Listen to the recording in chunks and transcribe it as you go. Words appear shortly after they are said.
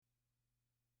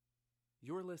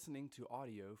You're listening to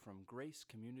audio from Grace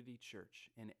Community Church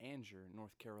in Anger,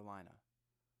 North Carolina.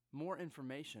 More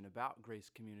information about Grace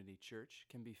Community Church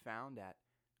can be found at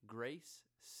graceccnc.org.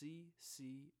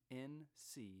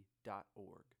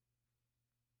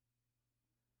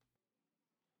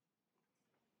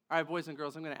 All right, boys and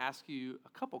girls, I'm going to ask you a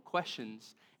couple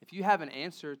questions. If you have an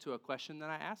answer to a question that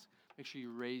I ask, make sure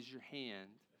you raise your hand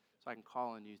so I can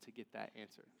call on you to get that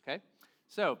answer, okay?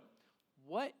 So,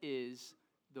 what is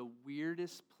the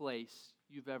weirdest place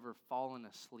you've ever fallen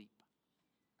asleep?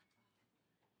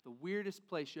 The weirdest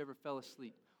place you ever fell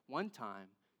asleep. One time,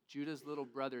 Judah's little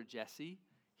brother, Jesse,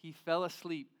 he fell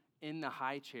asleep in the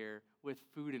high chair with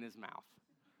food in his mouth.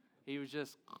 He was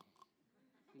just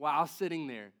while sitting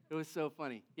there. It was so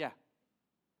funny. Yeah.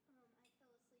 I fell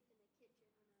asleep in the kitchen when I was little.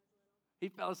 He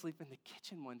fell asleep in the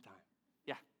kitchen one time.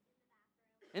 Yeah.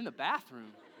 In the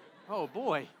bathroom. Oh,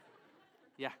 boy.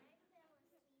 Yeah.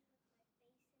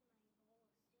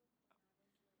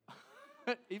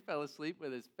 He fell asleep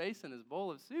with his face in his bowl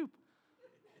of soup.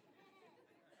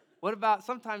 What about,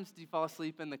 sometimes do you fall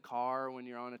asleep in the car when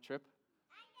you're on a trip?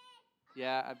 I did.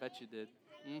 Yeah, I bet you did.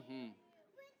 Mm-hmm. When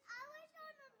I was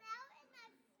on the mountain,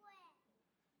 I slept.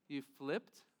 You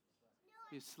flipped? No,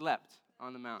 You slept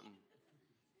on the mountain.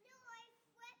 I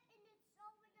slept and then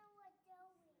someone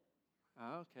was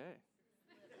doing. Okay.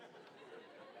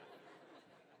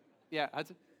 Yeah,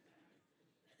 Hudson?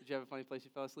 Did you have a funny place you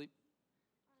fell asleep? No.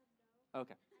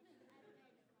 Okay. I've been in the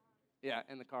car.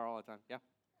 Yeah, in the car all the time. Yeah.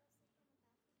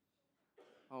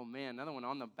 Oh, man, another one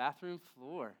on the bathroom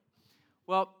floor.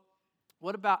 Well,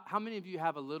 what about, how many of you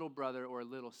have a little brother or a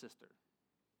little sister?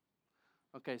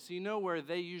 Okay, so you know where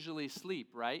they usually sleep,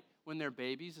 right? When they're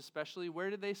babies, especially, where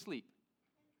do they sleep?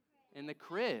 In the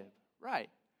crib, right.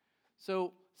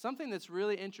 So something that's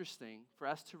really interesting for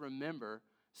us to remember,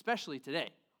 especially today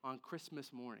on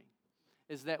Christmas morning,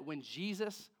 is that when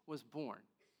Jesus was born,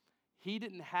 he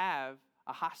didn't have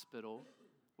a hospital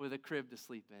with a crib to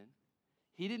sleep in.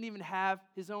 He didn't even have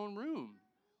his own room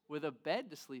with a bed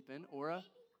to sleep in or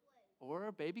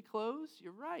a baby clothes.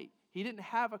 You're right. He didn't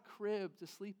have a crib to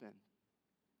sleep in.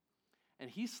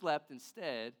 And he slept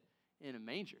instead in a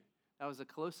manger. That was the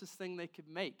closest thing they could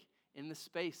make in the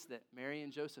space that Mary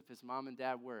and Joseph, his mom and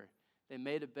dad, were. They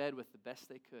made a bed with the best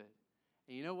they could.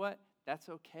 And you know what? That's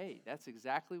okay. That's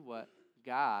exactly what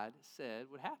God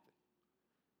said would happen.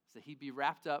 So he'd be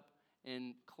wrapped up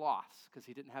in cloths because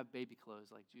he didn't have baby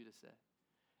clothes like Judah said.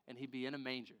 And he'd be in a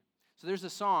manger. So there's a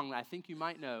song that I think you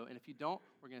might know, and if you don't,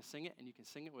 we're going to sing it, and you can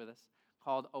sing it with us,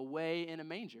 called Away in a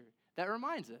Manger. That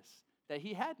reminds us that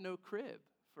he had no crib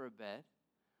for a bed,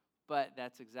 but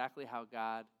that's exactly how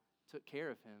God took care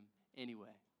of him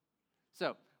anyway.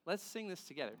 So let's sing this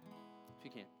together, if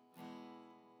you can.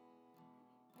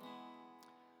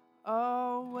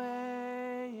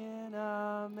 Away in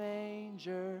a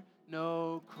manger,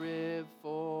 no crib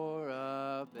for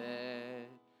a bed.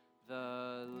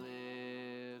 The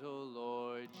little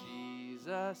Lord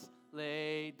Jesus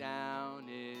laid down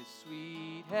his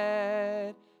sweet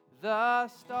head. The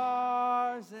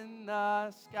stars in the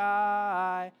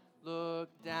sky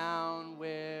looked down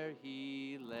where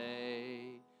he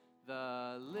lay.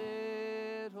 The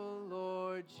little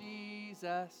Lord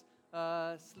Jesus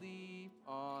asleep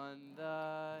on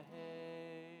the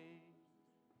hay.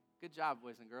 Good job,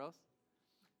 boys and girls.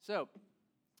 So,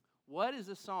 what is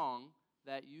a song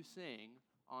that you sing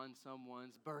on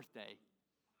someone's birthday?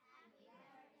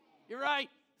 You're right.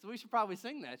 So we should probably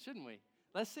sing that, shouldn't we?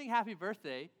 Let's sing Happy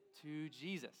Birthday to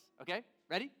Jesus. Okay?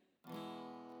 Ready?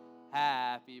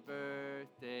 Happy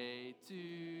birthday to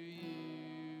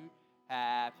you.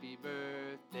 Happy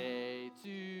birthday to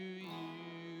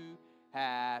you.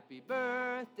 Happy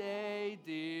birthday,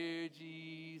 dear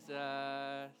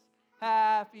Jesus.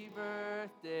 Happy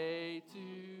birthday to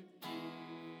you.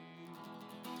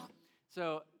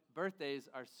 So birthdays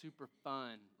are super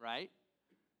fun, right?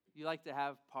 You like to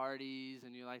have parties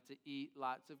and you like to eat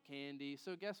lots of candy.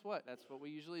 So guess what? That's what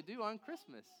we usually do on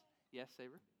Christmas. Yes,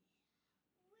 Saber?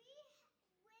 When we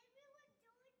were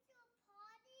going to a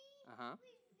party, Uh-huh.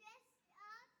 we dressed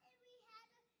up and we had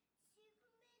a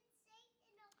Superman saint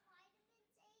and a vitamin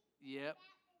saint. Yep.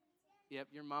 Yep,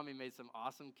 your mommy made some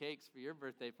awesome cakes for your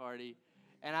birthday party.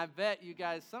 And I bet you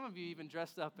guys, some of you even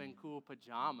dressed up in cool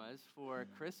pajamas for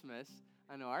Christmas.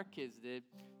 I know our kids did.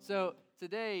 So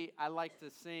today, I like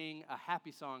to sing a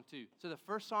happy song too. So the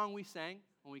first song we sang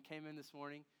when we came in this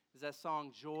morning is that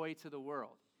song, Joy to the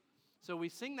World. So we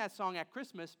sing that song at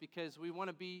Christmas because we want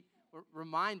to be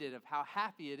reminded of how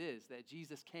happy it is that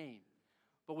Jesus came.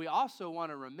 But we also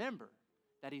want to remember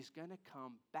that he's going to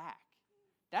come back.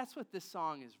 That's what this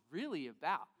song is really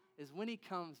about, is when he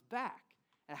comes back.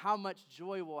 and how much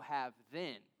joy we'll have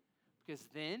then. Because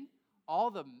then, all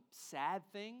the sad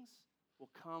things will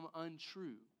come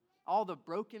untrue. All the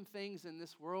broken things in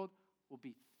this world will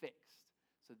be fixed.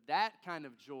 So that kind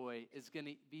of joy is going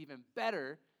to be even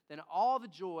better than all the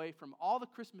joy from all the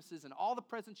Christmases and all the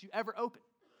presents you ever open.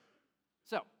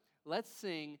 So, let's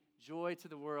sing Joy to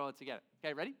the World together.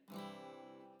 Okay, ready?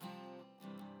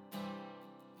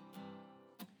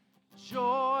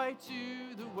 Joy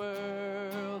to the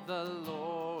world, the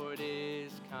Lord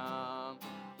is come.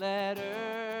 Let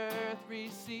earth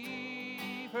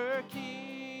receive her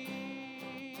King.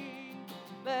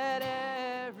 Let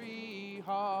every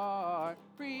heart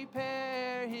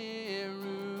prepare him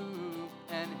room.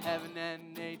 And heaven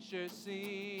and nature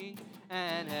sing.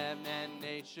 And heaven and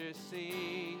nature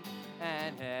sing.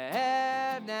 And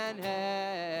heaven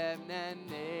and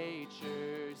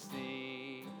nature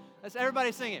sing. Let's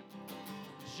everybody sing it.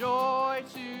 Joy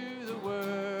to the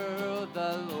world,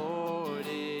 the Lord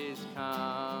is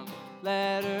come.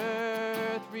 Let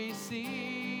earth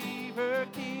receive her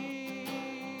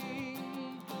King.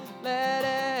 Let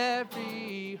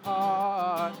every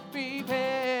heart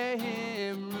prepare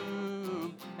him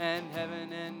room. And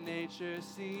heaven and nature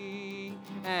sing.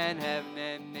 And heaven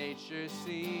and nature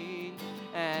sing.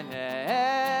 And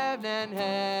heaven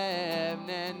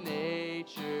and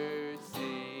nature sing.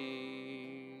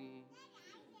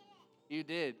 You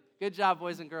did. Good job,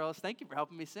 boys and girls. Thank you for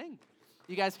helping me sing.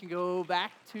 You guys can go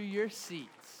back to your seats.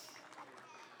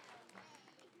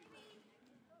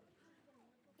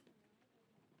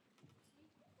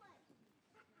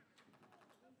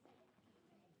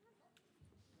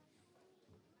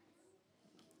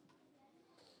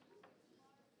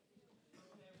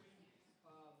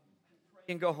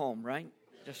 And go home, right?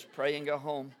 Just pray and go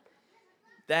home.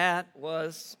 That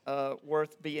was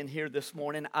worth being here this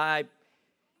morning.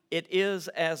 It is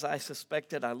as I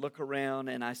suspected. I look around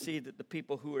and I see that the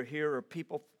people who are here are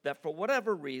people that for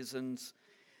whatever reasons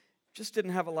just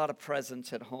didn't have a lot of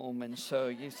presents at home. And so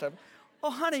you said, oh,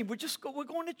 honey, we're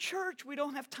going to church. We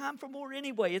don't have time for more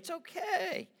anyway. It's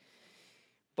okay.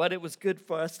 But it was good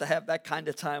for us to have that kind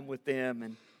of time with them.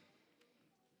 And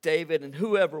David and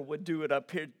whoever would do it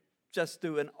up here just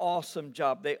do an awesome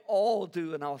job. They all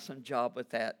do an awesome job with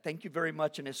that. Thank you very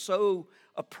much. And it's so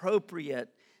appropriate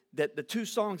that the two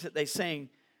songs that they sang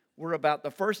were about the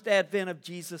first advent of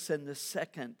Jesus and the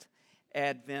second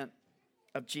advent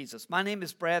of Jesus. My name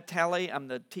is Brad Talley. I'm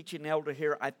the teaching elder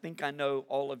here. I think I know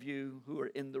all of you who are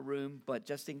in the room, but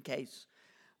just in case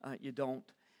you don't,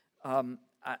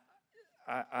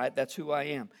 that's who I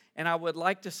am. And I would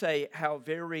like to say how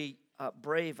very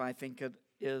brave I think it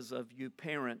is of you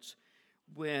parents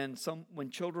when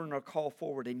children are called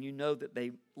forward and you know that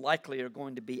they likely are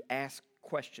going to be asked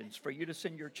questions for you to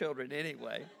send your children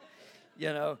anyway.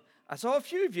 You know, I saw a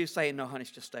few of you saying, no, honey,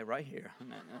 just stay right here.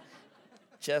 No.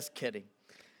 Just kidding.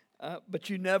 But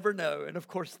you never know. And, of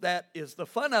course, that is the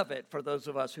fun of it for those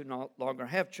of us who no longer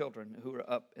have children who are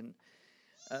up in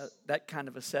that kind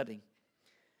of a setting.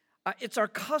 It's our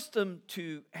custom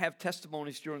to have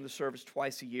testimonies during the service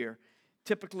twice a year.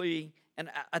 Typically, and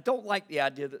I don't like the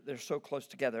idea that they're so close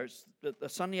together. It's the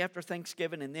Sunday after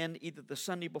Thanksgiving and then either the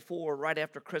Sunday before or right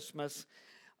after Christmas.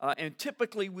 And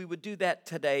typically we would do that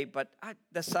today, but I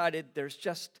decided there's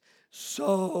just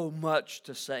so much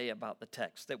to say about the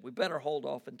text that we better hold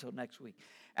off until next week.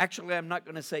 Actually, I'm not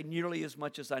going to say nearly as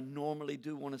much as I normally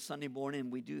do on a Sunday morning.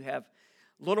 We do have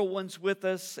little ones with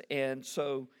us, and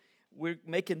so we're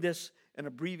making this an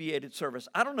abbreviated service.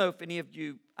 I don't know if any of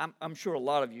you, I'm sure a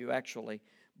lot of you actually,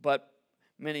 but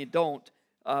many don't,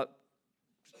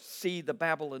 see the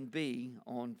Babylon Bee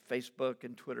on Facebook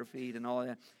and Twitter feed and all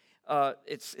that.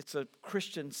 It's a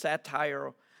Christian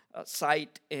satire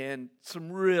site and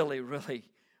some really, really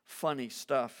funny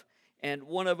stuff. And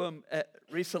one of them,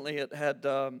 recently it had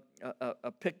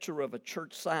a picture of a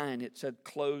church sign. It said,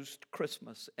 "Closed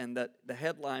Christmas." And the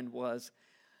headline was,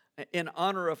 "In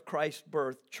honor of Christ's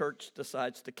birth, church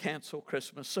decides to cancel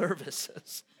Christmas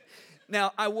services."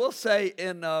 Now, I will say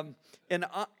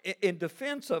in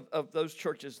defense of those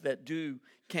churches that do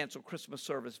cancel Christmas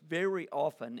service, very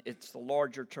often it's the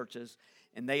larger churches,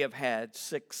 and they have had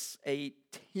 6, 8,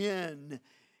 10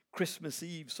 Christmas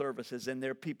Eve services, and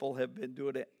their people have been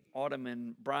doing it. Autumn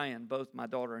and Brian, both my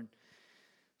daughter and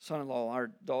son-in-law, our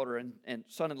daughter and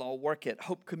son-in-law work at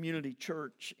Hope Community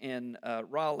Church in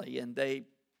Raleigh, and they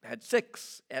had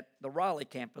 6 at the Raleigh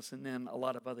campus, and then a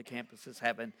lot of other campuses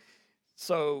haven't.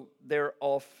 So they're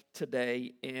off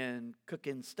today and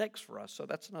cooking steaks for us. So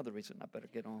that's another reason I better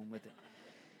get on with it.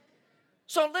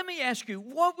 So let me ask you,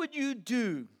 what would you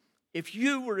do if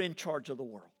you were in charge of the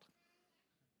world?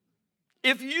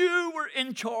 If you were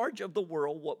in charge of the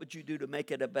world, what would you do to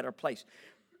make it a better place?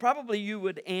 Probably you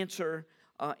would answer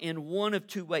in one of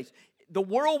two ways. The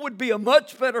world would be a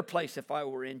much better place if I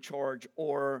were in charge.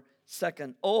 Or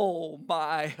second, oh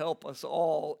my, help us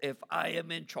all if I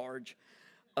am in charge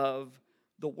of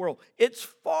the world. It's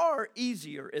far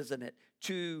easier, isn't it,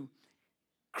 to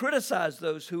criticize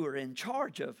those who are in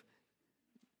charge of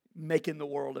making the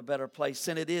world a better place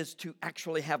than it is to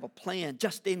actually have a plan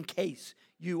just in case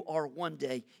you are one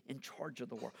day in charge of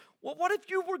the world. Well, what if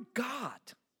you were God?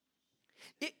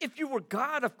 If you were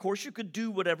God, of course, you could do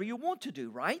whatever you want to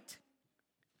do, right?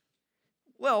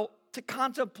 Well, to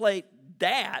contemplate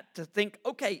that, to think,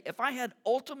 okay, if I had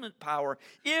ultimate power,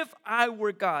 if I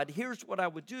were God, here's what I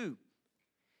would do.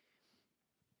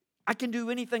 I can do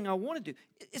anything I want to do.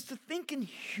 It's to think in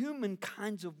human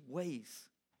kinds of ways.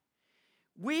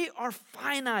 We are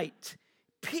finite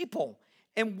people,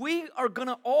 and we are going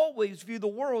to always view the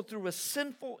world through a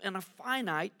sinful and a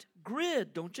finite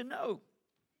grid, don't you know?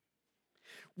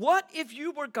 What if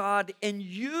you were God and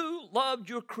you loved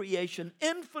your creation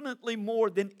infinitely more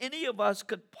than any of us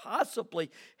could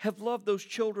possibly have loved those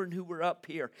children who were up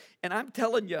here? And I'm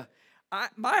telling you,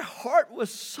 my heart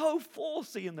was so full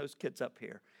seeing those kids up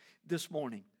here this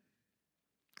morning.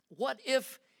 What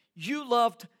if you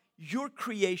loved your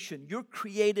creation, your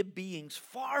created beings,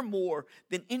 far more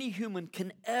than any human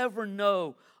can ever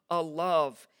know a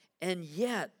love, and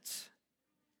yet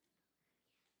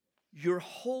your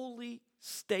holy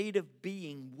state of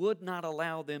being would not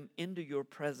allow them into your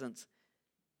presence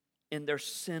in their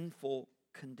sinful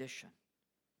condition?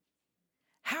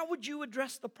 How would you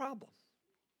address the problem?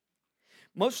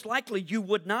 Most likely you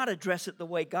would not address it the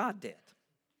way God did.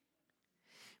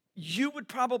 You would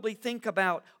probably think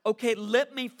about, okay,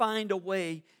 let me find a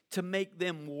way to make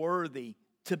them worthy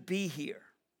to be here.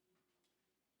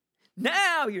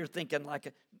 Now you're thinking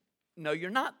no, you're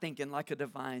not thinking like a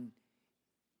divine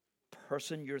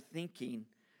person. You're thinking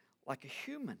like a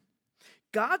human.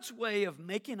 God's way of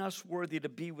making us worthy to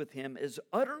be with Him is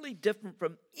utterly different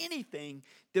from anything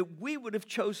that we would have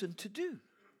chosen to do.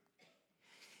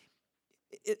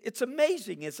 It's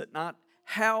amazing, is it not,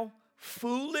 how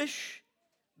foolish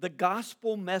the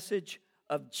gospel message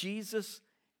of Jesus,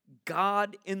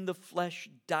 God in the flesh,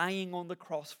 dying on the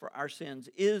cross for our sins,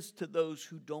 is to those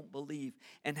who don't believe,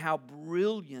 and how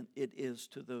brilliant it is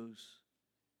to those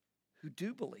who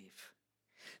do believe.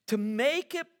 To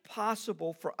make it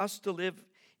possible for us to live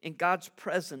in God's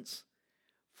presence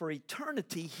for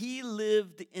eternity, He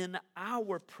lived in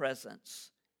our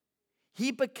presence.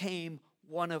 He became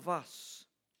one of us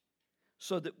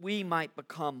so that we might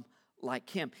become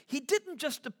like Him. He didn't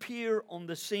just appear on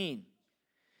the scene,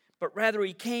 but rather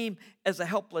He came as a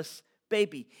helpless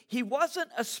baby. He wasn't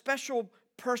a special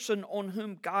person on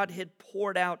whom God had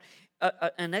poured out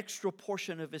an extra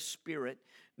portion of His Spirit,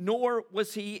 nor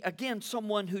was He, again,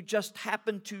 someone who just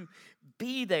happened to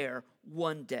be there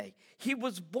one day. He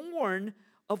was born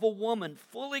of a woman,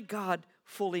 fully God,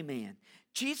 fully man.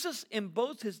 Jesus, in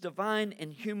both His divine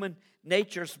and human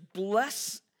natures,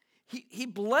 He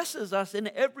blesses us in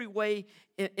every way,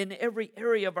 in every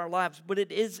area of our lives, but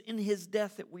it is in His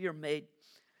death that we are made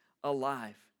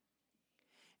alive.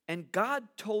 And God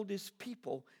told His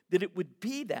people that it would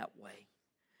be that way.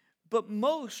 But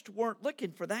most weren't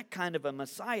looking for that kind of a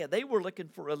Messiah. They were looking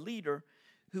for a leader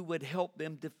who would help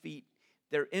them defeat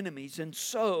their enemies. And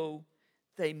so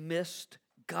they missed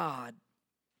God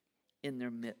in their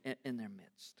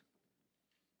midst.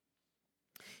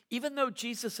 Even though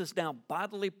Jesus is now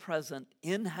bodily present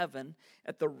in heaven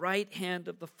at the right hand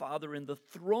of the Father in the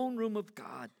throne room of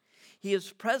God, He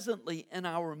is presently in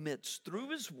our midst through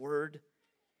His Word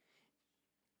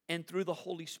and through the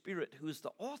Holy Spirit, who is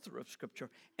the author of Scripture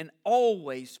and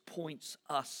always points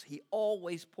us. He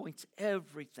always points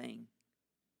everything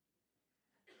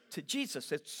to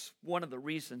Jesus. It's one of the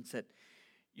reasons that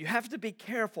you have to be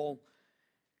careful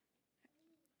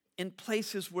in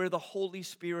places where the Holy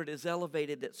Spirit is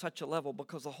elevated at such a level,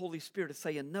 because the Holy Spirit is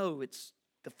saying, no, it's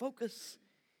the focus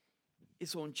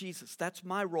is on Jesus. That's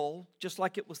my role, just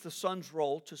like it was the Son's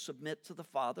role to submit to the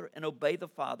Father and obey the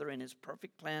Father in His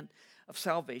perfect plan of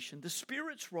salvation. The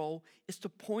Spirit's role is to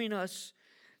point us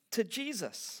to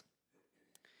Jesus.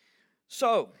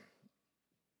 So,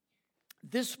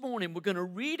 this morning we're going to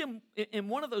read in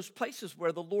one of those places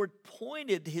where the Lord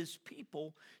pointed His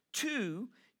people to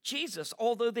Jesus,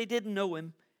 although they didn't know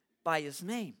Him by His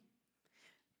name.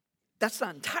 That's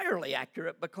not entirely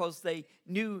accurate, because they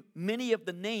knew many of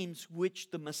the names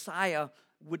which the Messiah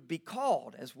would be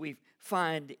called, as we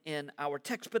find in our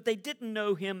text. But they didn't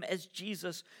know Him as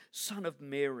Jesus, son of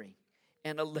Mary,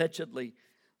 and allegedly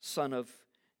son of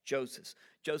Joseph.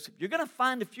 Joseph. You're going to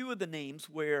find a few of the names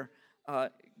where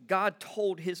God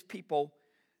told his people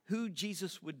who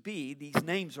Jesus would be. These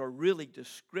names are really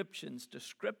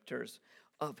descriptors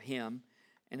of him.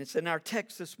 And it's in our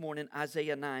text this morning,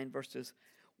 Isaiah 9, verses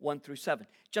 1 through 7.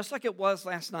 Just like it was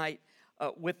last night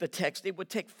with the text, it would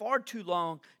take far too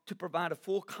long to provide a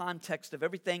full context of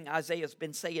everything Isaiah's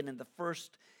been saying in the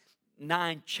first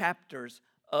 9 chapters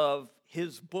of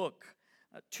his book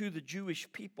to the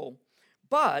Jewish people.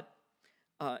 But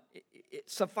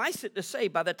suffice it to say,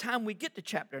 by the time we get to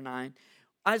chapter 9,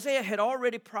 Isaiah had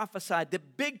already prophesied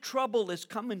that big trouble is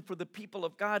coming for the people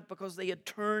of God because they had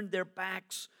turned their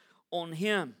backs on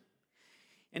him.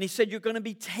 And he said, you're going to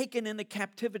be taken into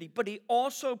captivity. But he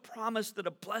also promised that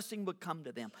a blessing would come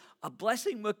to them. A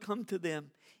blessing would come to them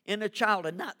in a child,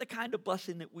 and not the kind of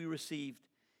blessing that we received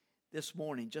this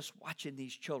morning, just watching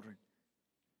these children.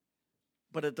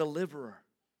 But a deliverer,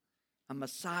 a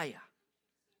Messiah,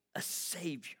 a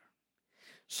Savior.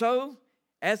 So,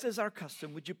 as is our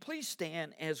custom, would you please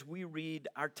stand as we read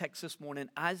our text this morning,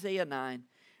 Isaiah 9,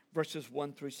 verses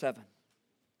 1 through 7.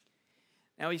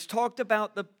 Now, he's talked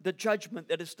about the judgment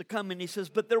that is to come, and he says,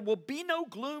 but there will be no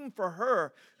gloom for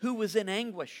her who was in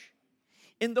anguish.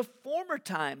 In the former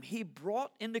time, he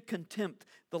brought into contempt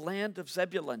the land of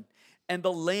Zebulun and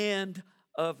the land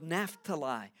of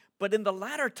Naphtali. But in the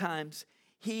latter times,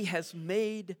 he has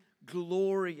made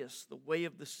glorious the way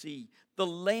of the sea, the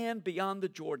land beyond the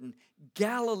Jordan,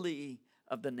 Galilee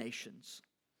of the nations.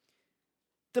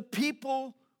 The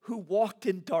people who walked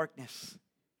in darkness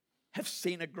have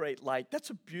seen a great light.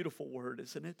 That's a beautiful word,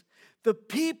 isn't it? The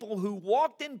people who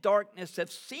walked in darkness have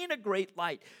seen a great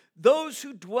light. Those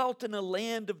who dwelt in a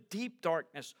land of deep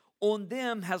darkness, on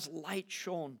them has light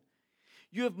shone.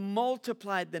 You have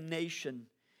multiplied the nation.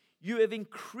 You have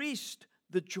increased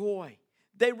the joy.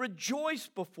 They rejoice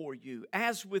before you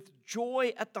as with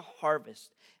joy at the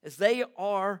harvest, as they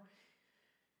are,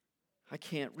 I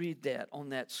can't read that on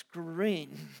that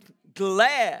screen,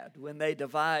 glad when they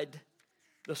divide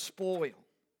the spoil.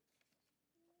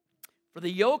 For the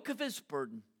yoke of his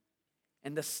burden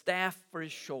and the staff for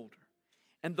his shoulder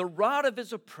and the rod of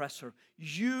his oppressor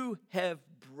you have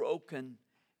broken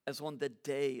as on the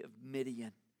day of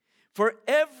Midian. For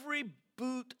every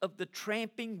boot of the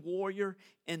tramping warrior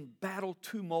in battle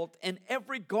tumult and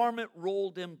every garment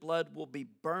rolled in blood will be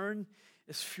burned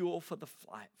as fuel for the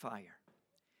fire.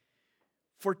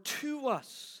 For to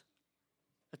us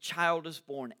a child is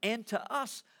born, and to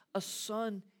us a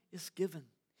son is given.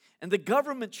 And the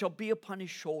government shall be upon his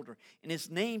shoulder, and his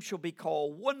name shall be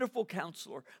called Wonderful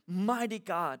Counselor, Mighty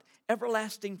God,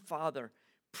 Everlasting Father,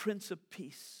 Prince of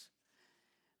Peace.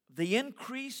 The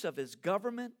increase of his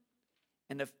government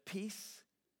and of peace,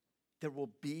 there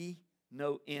will be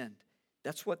no end.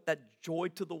 That's what that joy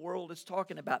to the world is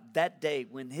talking about. That day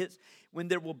when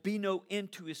there will be no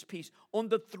end to his peace. On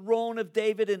the throne of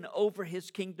David and over his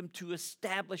kingdom, to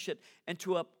establish it and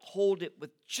to uphold it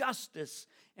with justice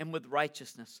and with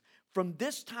righteousness. From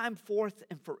this time forth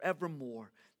and forevermore,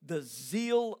 the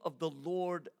zeal of the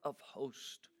Lord of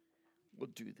hosts will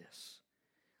do this.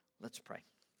 Let's pray.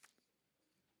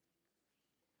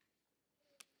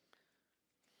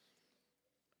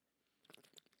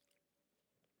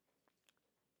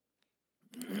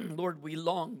 Lord, we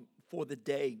long for the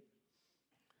day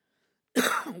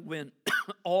when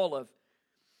all of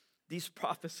these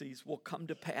prophecies will come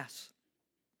to pass.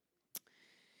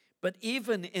 But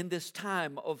even in this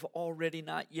time of already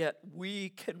not yet, we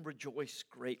can rejoice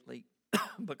greatly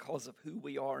because of who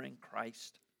we are in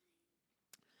Christ.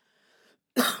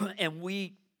 And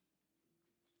we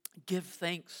give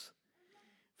thanks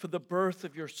for the birth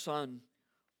of your Son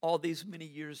all these many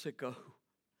years ago.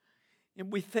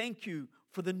 And we thank you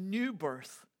for the new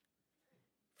birth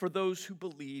for those who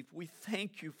believe. We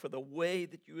thank you for the way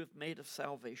that you have made of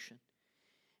salvation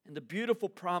and the beautiful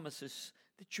promises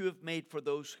that you have made for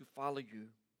those who follow you.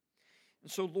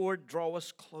 And so, Lord, draw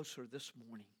us closer this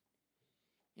morning.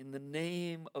 In the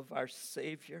name of our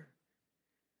Savior,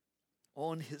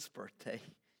 on his birthday,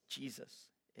 Jesus.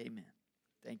 Amen.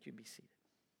 Thank you. Be seated.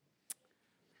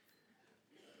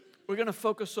 We're going to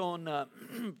focus on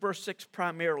verse 6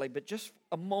 primarily, but just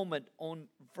a moment on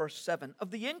verse 7.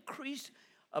 Of the increase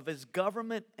of his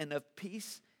government and of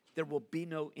peace, there will be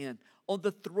no end. On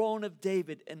the throne of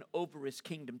David and over his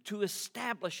kingdom, to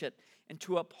establish it and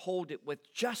to uphold it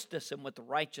with justice and with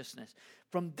righteousness.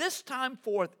 From this time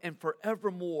forth and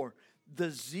forevermore,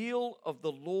 the zeal of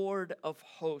the Lord of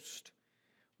hosts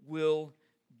will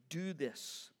do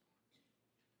this.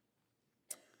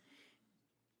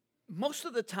 Most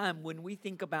of the time when we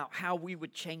think about how we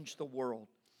would change the world,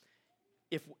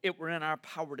 if it were in our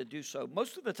power to do so.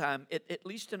 Most of the time, at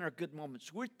least in our good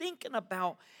moments, we're thinking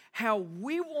about how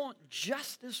we want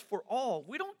justice for all.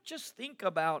 We don't just think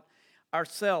about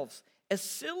ourselves. As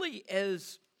silly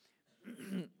as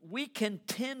we can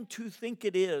tend to think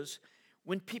it is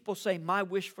when people say, my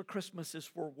wish for Christmas is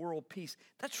for world peace,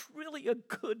 that's really a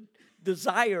good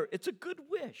desire. It's a good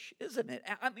wish, isn't it?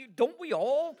 I mean, don't we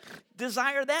all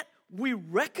desire that? We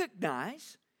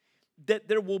recognize that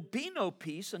there will be no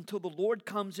peace until the Lord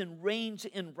comes and reigns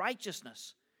in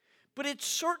righteousness. But it's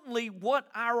certainly what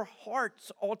our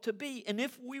hearts ought to be. And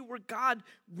if we were God,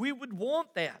 we would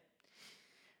want that.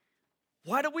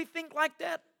 Why do we think like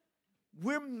that?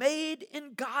 We're made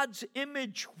in God's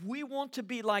image. We want to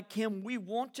be like Him. We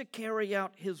want to carry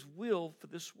out His will for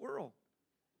this world.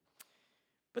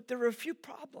 But there are a few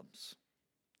problems.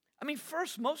 I mean,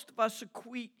 first, most of us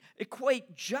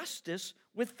equate justice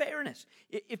with fairness.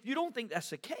 If you don't think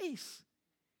that's the case,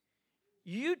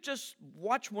 you just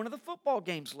watch one of the football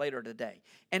games later today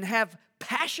and have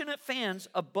passionate fans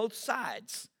of both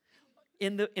sides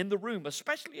in the room,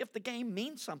 especially if the game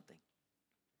means something.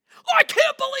 Oh, I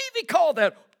can't believe he called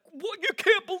that. Well, you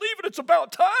can't believe it. It's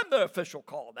about time the official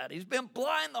called that. He's been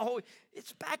blind the whole...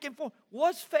 It's back and forth.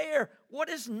 What's fair? What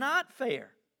is not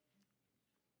fair?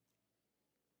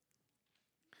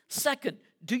 Second,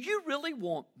 do you really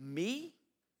want me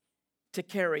to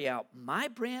carry out my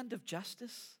brand of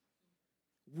justice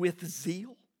with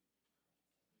zeal?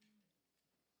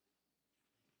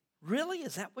 Really?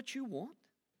 Is that what you want?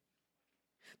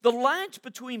 The lines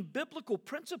between biblical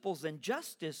principles and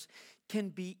justice can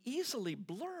be easily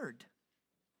blurred.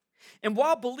 And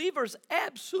while believers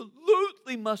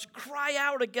absolutely must cry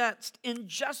out against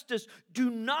injustice, do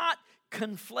not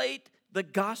conflate the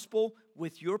gospel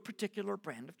with your particular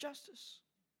brand of justice.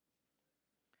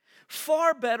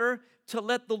 Far better to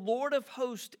let the Lord of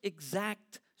hosts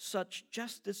exact such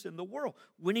justice in the world.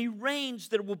 When He reigns,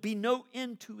 there will be no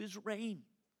end to His reign.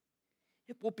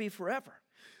 It will be forever.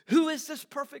 Who is this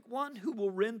perfect one who will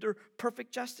render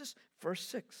perfect justice? Verse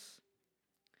 6.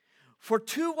 For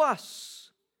to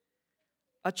us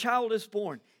a child is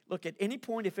born. Look, at any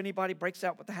point, if anybody breaks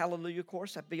out with the Hallelujah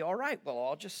chorus, that'd be all right. Well,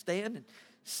 I'll just stand and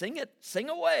sing it, sing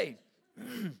away.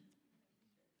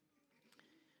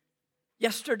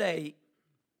 Yesterday,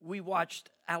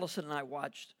 Allison and I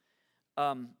watched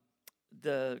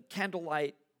the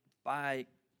Candlelight by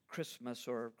Christmas,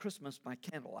 or Christmas by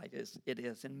Candlelight it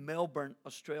is in Melbourne,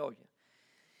 Australia.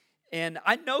 And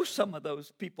I know some of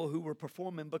those people who were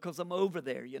performing because I'm over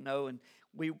there, and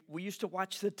we used to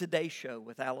watch the Today Show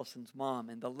with Allison's mom,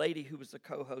 and the lady who was the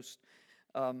co-host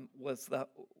was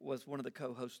one of the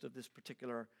co-hosts of this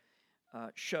particular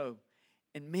show.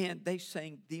 And man, they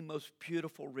sang the most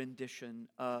beautiful rendition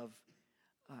of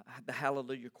the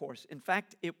Hallelujah chorus. In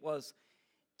fact, it was,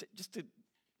 just to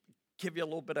give you a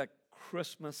little bit of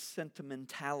Christmas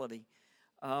sentimentality,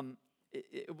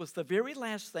 it was the very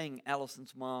last thing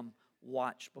Allison's mom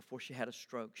watched before she had a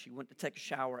stroke. She went to take a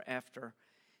shower after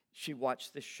she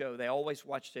watched this show. They always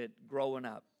watched it growing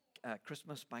up,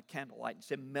 Christmas by Candlelight.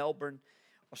 It's in Melbourne,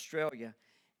 Australia.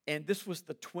 And this was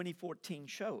the 2014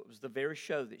 show. It was the very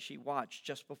show that she watched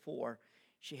just before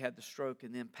she had the stroke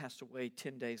and then passed away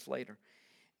 10 days later.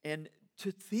 And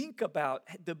to think about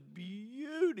the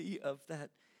beauty of that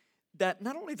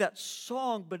not only that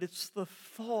song, but it's the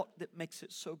thought that makes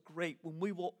it so great when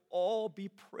we will all be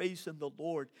praising the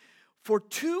Lord. For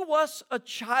to us a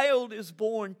child is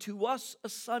born, to us a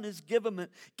son is given,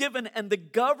 and the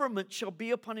government shall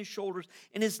be upon his shoulders,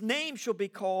 and his name shall be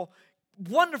called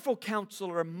Wonderful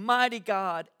Counselor, Mighty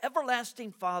God,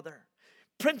 Everlasting Father,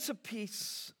 Prince of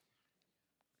Peace.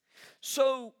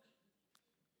 So,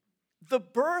 the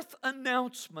birth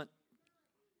announcement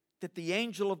that the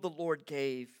angel of the Lord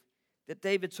gave, that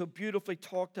David so beautifully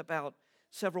talked about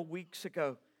several weeks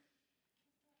ago,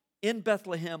 in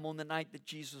Bethlehem on the night that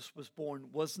Jesus was born,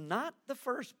 was not the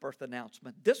first birth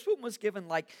announcement. This one was given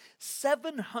like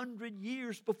 700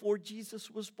 years before Jesus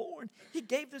was born. He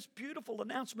gave this beautiful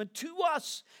announcement. To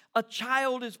us, a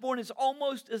child is born. It's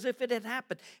almost as if it had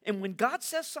happened. And when God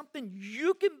says something,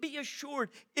 you can be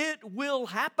assured it will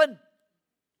happen.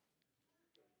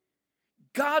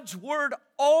 God's word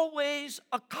always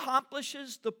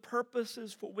accomplishes the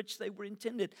purposes for which they were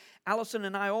intended. Allison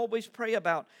and I always pray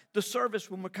about the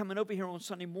service when we're coming over here on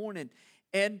Sunday morning.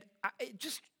 And it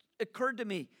just occurred to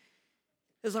me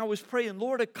as I was praying,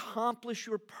 Lord, accomplish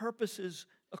your purposes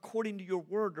according to your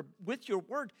word, or with your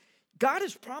word. God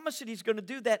has promised that He's going to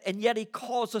do that, and yet He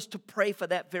calls us to pray for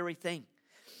that very thing.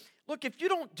 Look, if you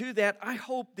don't do that, I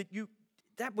hope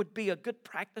that would be a good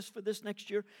practice for this next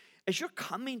year. As you're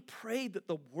coming, pray that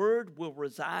the word will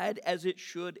reside as it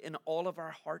should in all of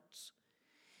our hearts,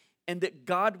 and that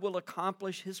God will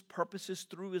accomplish his purposes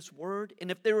through his word.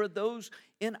 And if there are those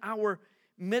in our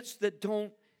midst that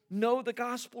don't know the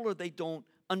gospel, or they don't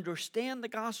understand the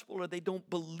gospel, or they don't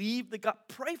believe the gospel,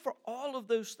 pray for all of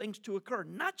those things to occur.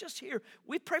 Not just here.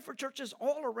 We pray for churches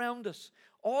all around us,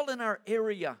 all in our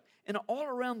area, and all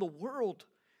around the world,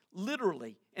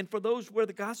 literally. And for those where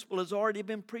the gospel has already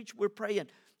been preached, we're praying,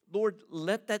 Lord,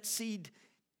 let that seed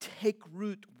take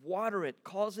root, water it,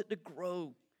 cause it to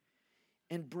grow,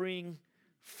 and bring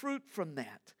fruit from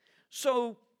that.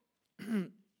 So,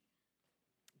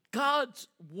 God's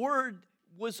word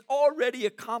was already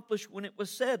accomplished when it was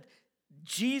said,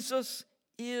 Jesus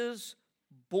is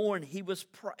born.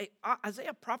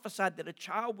 Isaiah prophesied that a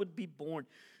child would be born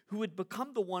who would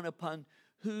become the one upon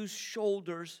whose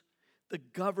shoulders the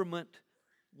government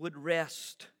would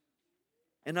rest.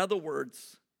 In other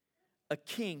words, a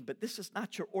king, but this is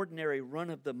not your ordinary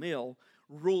run-of-the-mill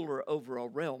ruler over a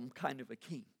realm kind of a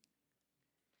king.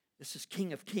 This is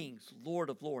King of Kings, Lord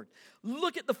of Lords.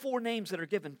 Look at the four names that are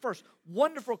given. First,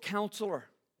 Wonderful Counselor.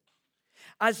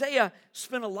 Isaiah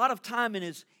spent a lot of time in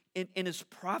his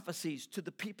prophecies to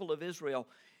the people of Israel,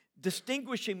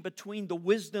 distinguishing between the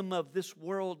wisdom of this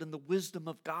world and the wisdom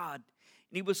of God.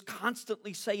 And he was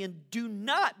constantly saying, do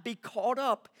not be caught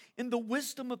up in the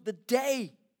wisdom of the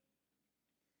day.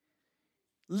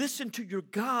 Listen to your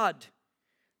God,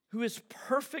 who is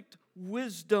perfect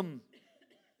wisdom.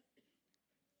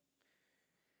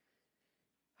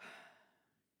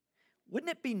 Wouldn't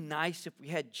it be nice if we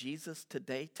had Jesus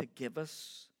today to give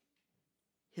us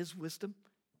his wisdom?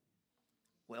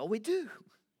 Well, we do.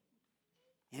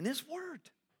 In his word.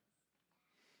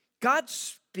 God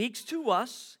speaks to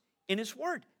us in his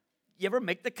word. You ever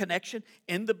make the connection?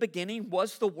 In the beginning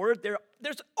was the word.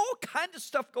 There's all kinds of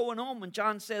stuff going on when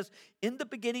John says, in the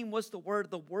beginning was the word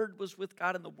was with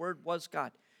God, and the word was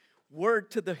God. Word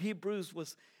to the Hebrews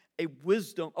was a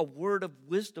word of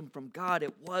wisdom from God.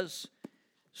 It was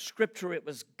Scripture. It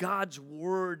was God's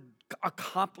word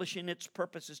accomplishing its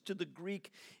purposes. To the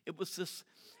Greek, it was this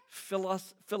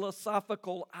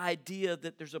philosophical idea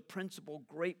that there's a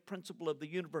great principle of the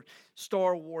universe,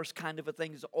 Star Wars kind of a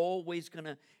thing, is always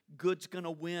good's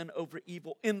gonna win over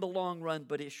evil in the long run,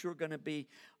 but it's sure gonna be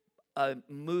a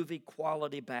movie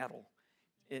quality battle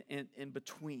in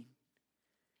between.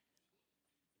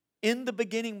 In the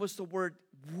beginning was the Word.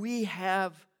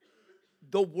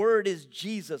 The Word is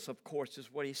Jesus, of course,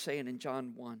 is what he's saying in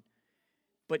John 1.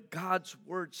 But God's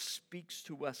Word speaks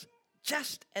to us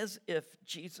just as if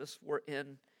Jesus were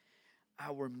in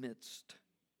our midst.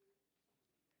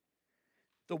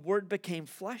 The Word became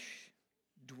flesh,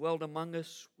 dwelled among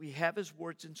us. We have his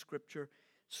words in Scripture.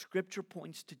 Scripture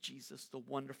points to Jesus, the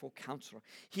Wonderful Counselor.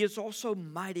 He is also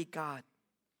mighty God.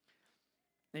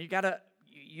 Now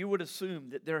you would assume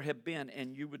that there have been,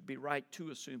 and you would be right to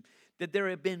assume, that there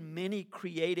have been many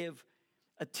creative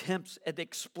attempts at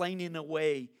explaining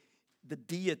away the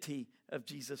deity of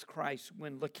Jesus Christ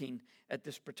when looking at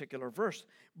this particular verse.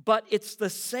 But it's the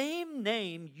same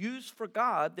name used for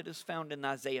God that is found in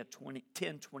Isaiah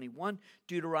 10:21,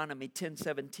 Deuteronomy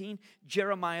 10:17,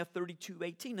 Jeremiah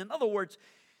 32:18. In other words,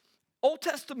 Old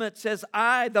Testament says,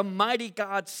 I, the mighty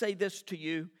God, say this to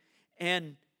you.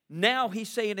 And now he's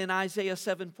saying in Isaiah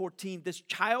 7:14, this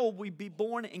child will be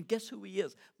born, and guess who he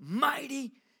is?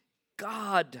 Mighty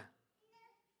God.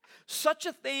 Such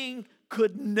a thing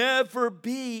could never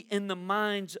be in the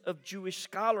minds of Jewish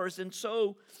scholars. And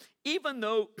so, even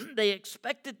though they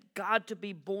expected God to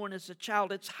be born as a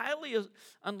child, it's highly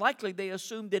unlikely they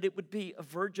assumed that it would be a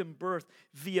virgin birth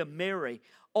via Mary.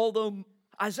 Although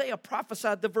Isaiah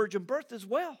prophesied the virgin birth as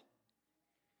well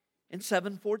in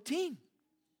 7:14.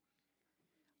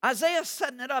 Isaiah's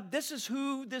setting it up. This is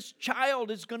who this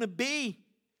child is going to be.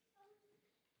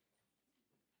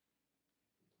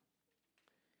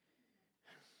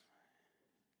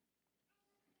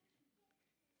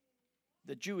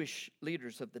 The Jewish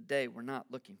leaders of the day were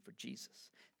not looking for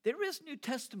Jesus. There is New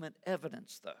Testament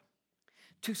evidence, though,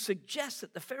 to suggest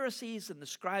that the Pharisees and the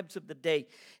scribes of the day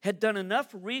had done enough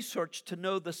research to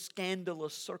know the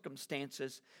scandalous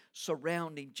circumstances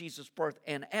surrounding Jesus' birth.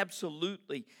 And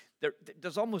absolutely,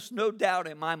 there's almost no doubt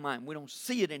in my mind, we don't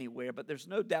see it anywhere, but there's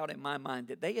no doubt in my mind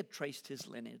that they had traced his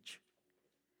lineage.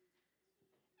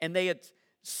 And they had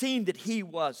seen that he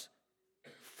was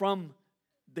from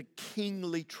the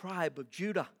kingly tribe of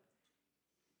Judah.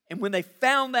 And when they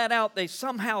found that out, they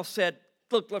somehow said,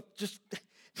 look, just,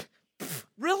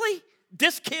 really?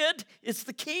 This kid is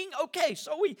the king? Okay,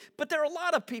 but there are a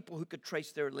lot of people who could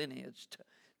trace their lineage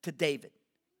to David.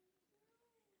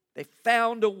 They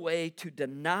found a way to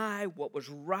deny what was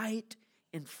right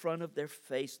in front of their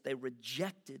face. They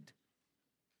rejected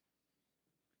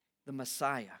the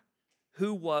Messiah,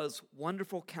 who was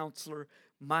Wonderful Counselor,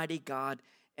 Mighty God,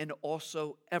 and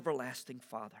also Everlasting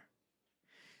Father.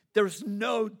 There's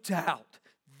no doubt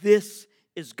this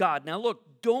is God. Now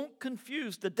look, don't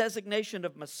confuse the designation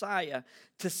of Messiah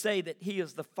to say that He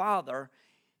is the Father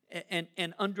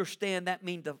and understand that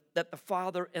means that the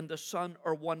Father and the Son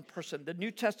are one person. The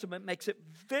New Testament makes it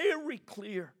very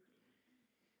clear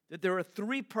that there are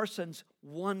three persons,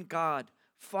 one God,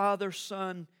 Father,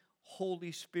 Son,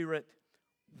 Holy Spirit,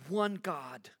 one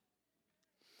God.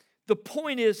 The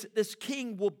point is that this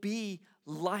king will be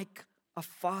like a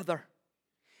father.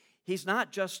 He's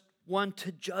not just one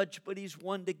to judge, but he's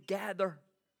one to gather.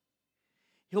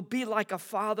 He'll be like a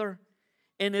father,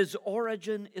 and his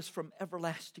origin is from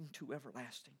everlasting to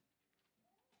everlasting.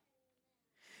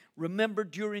 Remember,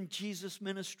 during Jesus'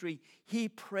 ministry, he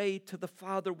prayed to the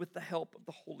Father with the help of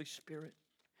the Holy Spirit.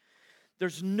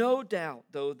 There's no doubt,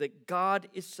 though, that God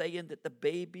is saying that the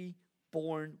baby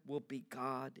born will be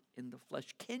God in the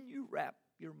flesh. Can you wrap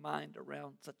your mind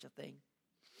around such a thing?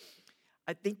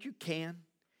 I think you can,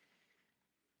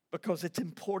 because it's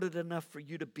important enough for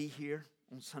you to be here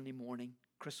on Sunday morning,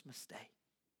 Christmas Day.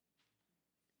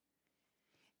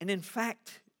 And in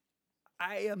fact,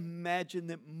 I imagine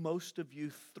that most of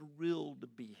you thrilled to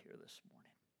be here this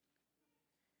morning.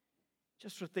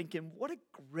 Just for thinking, what a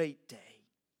great day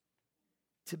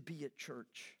to be at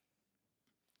church.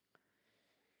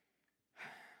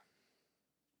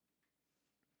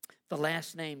 The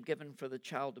last name given for the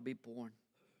child to be born,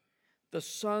 the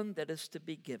son that is to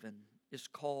be given, is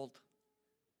called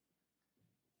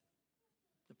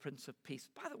the Prince of Peace.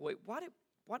 By the way, why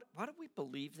do we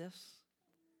believe this?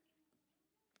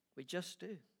 We just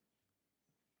do.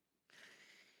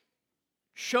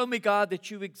 Show me, God, that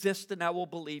you exist and I will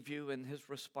believe you. And his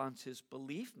response is,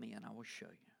 believe me and I will show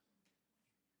you.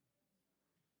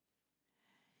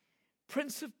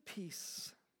 Prince of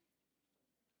Peace.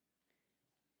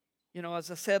 You know, as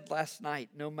I said last night,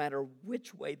 no matter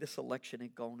which way this election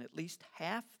had gone, at least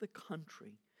half the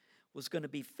country was going to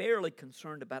be fairly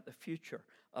concerned about the future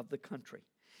of the country.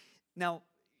 Now,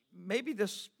 maybe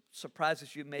this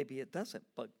surprises you, maybe it doesn't,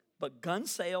 but gun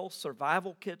sales,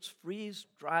 survival kits,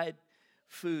 freeze-dried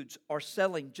foods are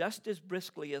selling just as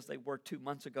briskly as they were 2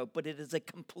 months ago, but it is a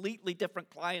completely different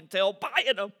clientele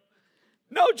buying them.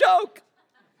 No joke.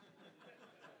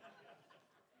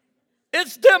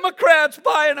 It's Democrats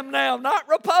buying them now, not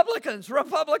Republicans.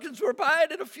 Republicans were buying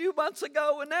it a few months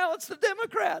ago, and now it's the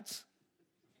Democrats.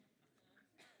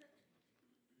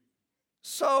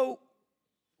 So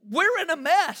we're in a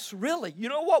mess, really. You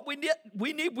know what we need?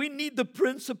 We need the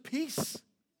Prince of Peace.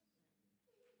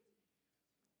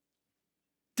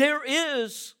 There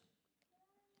is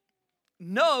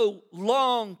no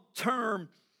long-term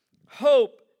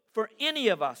hope for any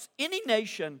of us, any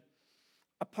nation,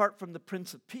 apart from the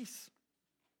Prince of Peace.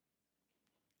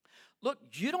 Look,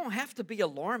 you don't have to be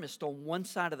alarmist on one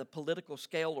side of the political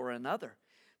scale or another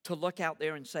to look out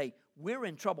there and say, we're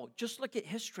in trouble. Just look at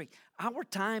history. Our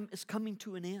time is coming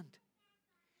to an end.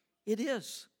 It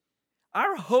is.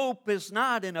 Our hope is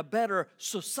not in a better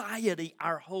society.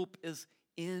 Our hope is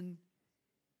in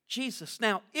Jesus.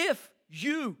 Now, if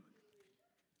you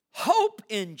hope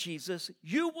in Jesus,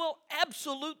 you will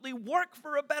absolutely work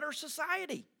for a better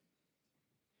society.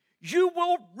 You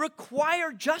will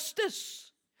require justice.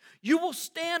 You will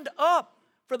stand up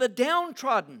for the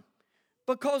downtrodden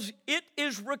because it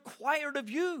is required of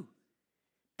you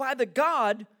by the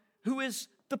God who is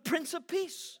the Prince of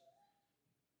Peace,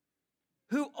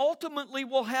 who ultimately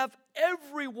will have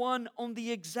everyone on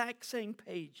the exact same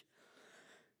page.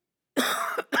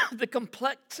 The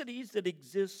complexities that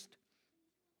exist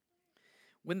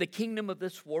when the kingdom of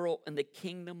this world and the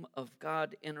kingdom of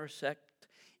God intersect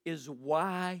is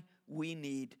why we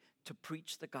need to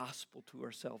preach the gospel to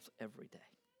ourselves every day.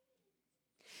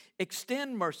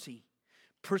 Extend mercy,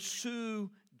 pursue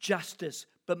justice,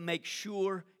 but make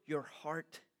sure your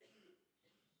heart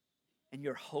and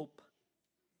your hope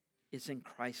is in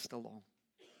Christ alone.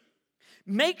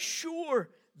 Make sure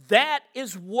that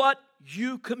is what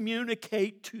you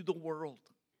communicate to the world.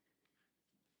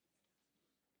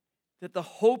 That the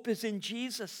hope is in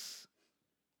Jesus.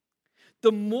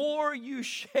 The more you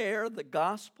share the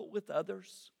gospel with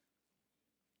others,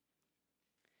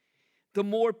 the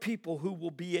more people who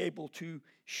will be able to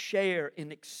share in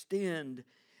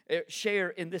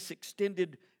this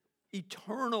extended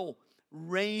eternal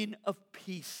reign of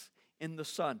peace in the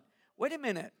Son. Wait a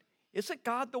minute. Isn't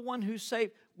God the one who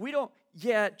saved?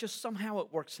 Just somehow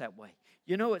it works that way.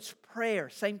 You know, it's prayer,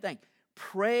 same thing.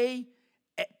 pray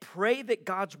that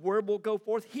God's word will go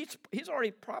forth. He's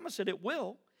already promised that it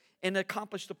will and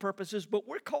accomplish the purposes, but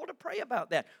we're called to pray about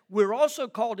that. We're also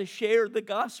called to share the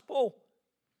gospel.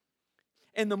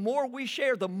 And the more we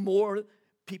share, the more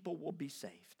people will be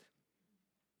saved.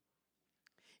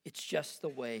 It's just the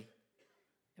way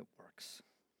it works.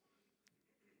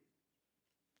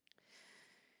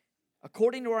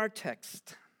 According to our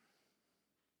text,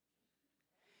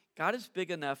 God is big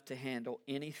enough to handle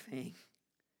anything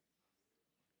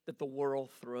that the world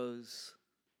throws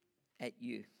at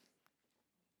you.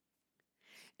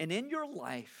 And in your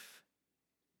life,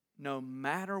 no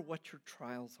matter what your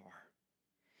trials are,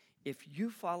 if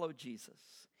you follow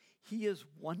Jesus, He is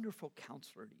wonderful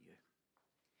counselor to you.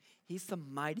 He's the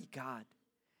mighty God,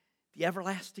 the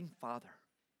everlasting Father,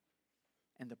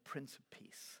 and the Prince of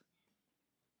Peace.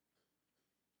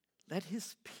 Let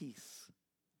His peace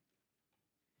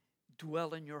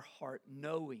dwell in your heart,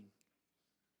 knowing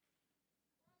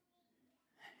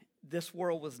this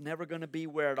world was never going to be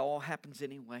where it all happens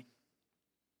anyway.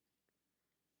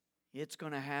 It's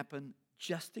going to happen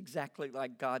just exactly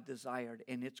like God desired,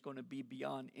 and it's going to be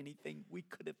beyond anything we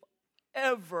could have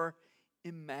ever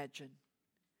imagined.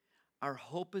 Our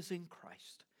hope is in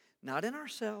Christ, not in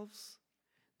ourselves,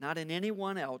 not in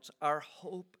anyone else. Our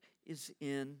hope is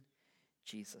in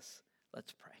Jesus.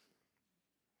 Let's pray.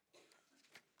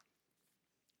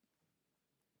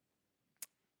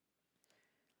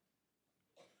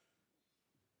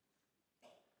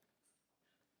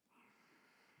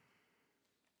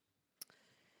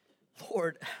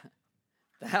 Lord,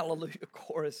 the Hallelujah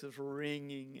chorus is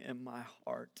ringing in my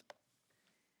heart.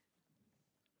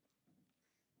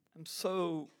 I'm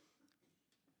so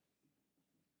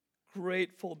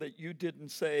grateful that you didn't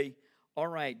say, all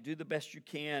right, do the best you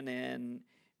can and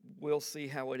we'll see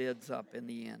how it ends up in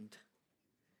the end.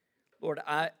 Lord,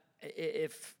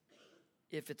 if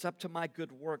it's up to my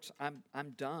good works, I'm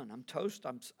done. I'm toast.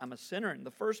 I'm a sinner in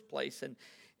the first place. And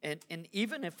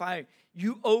even if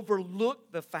you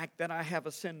overlook the fact that I have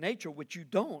a sin nature, which you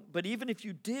don't, but even if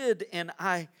you did and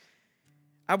I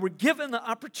were given the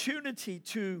opportunity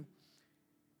to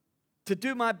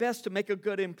do my best to make a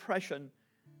good impression,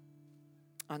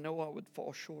 I know I would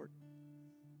fall short.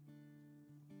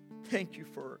 Thank you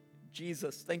for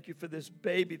Jesus. Thank you for this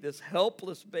baby, this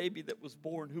helpless baby that was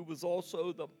born, who was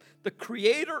also the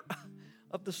creator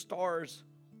of the stars.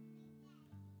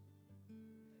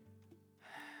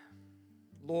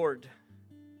 Lord,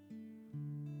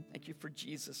 thank you for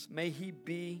Jesus. May He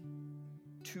be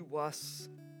to us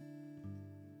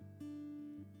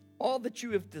all that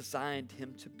you have designed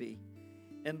Him to be.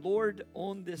 And Lord,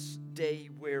 on this day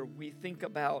where we think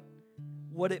about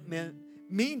what it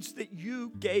means that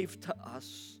you gave to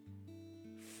us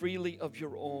freely of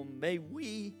your own, may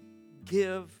we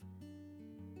give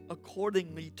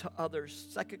accordingly to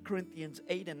others. 2 Corinthians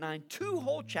 8 and 9, 2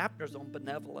 whole chapters on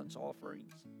benevolence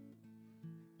offerings.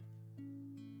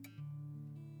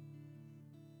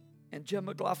 And Jim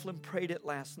McLaughlin prayed it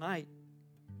last night.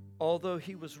 Although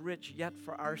He was rich, yet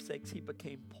for our sakes He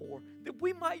became poor, that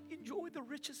we might enjoy the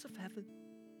riches of heaven.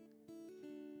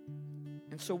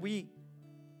 And so we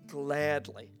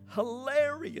gladly,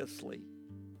 hilariously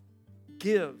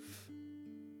give,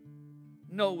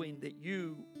 knowing that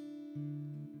you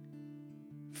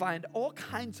find all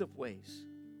kinds of ways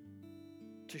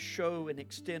to show and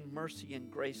extend mercy and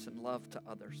grace and love to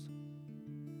others.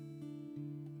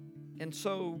 And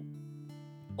so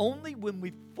only when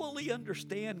we fully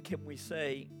understand can we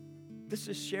say, this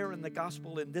is sharing the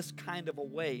gospel in this kind of a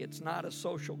way. It's not a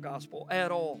social gospel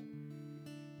at all.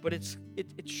 But it's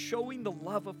showing the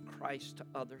love of Christ to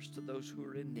others, to those who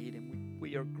are in need. And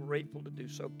we are grateful to do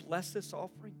so. Bless this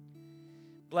offering.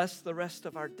 Bless the rest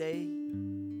of our day.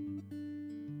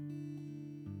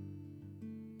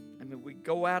 And may we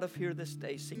go out of here this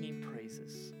day singing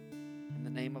praises. In the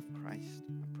name of Christ,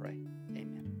 I pray.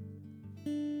 Amen.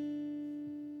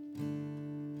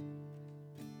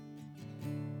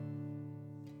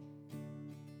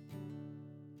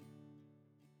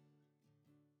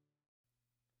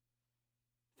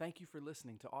 Thank you for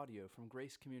listening to audio from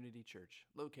Grace Community Church,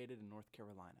 located in North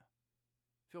Carolina.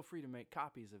 Feel free to make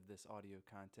copies of this audio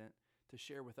content to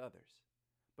share with others,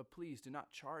 but please do not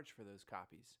charge for those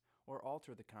copies or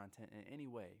alter the content in any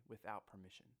way without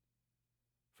permission.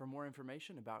 For more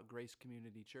information about Grace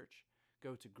Community Church,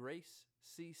 go to graceccnc.org.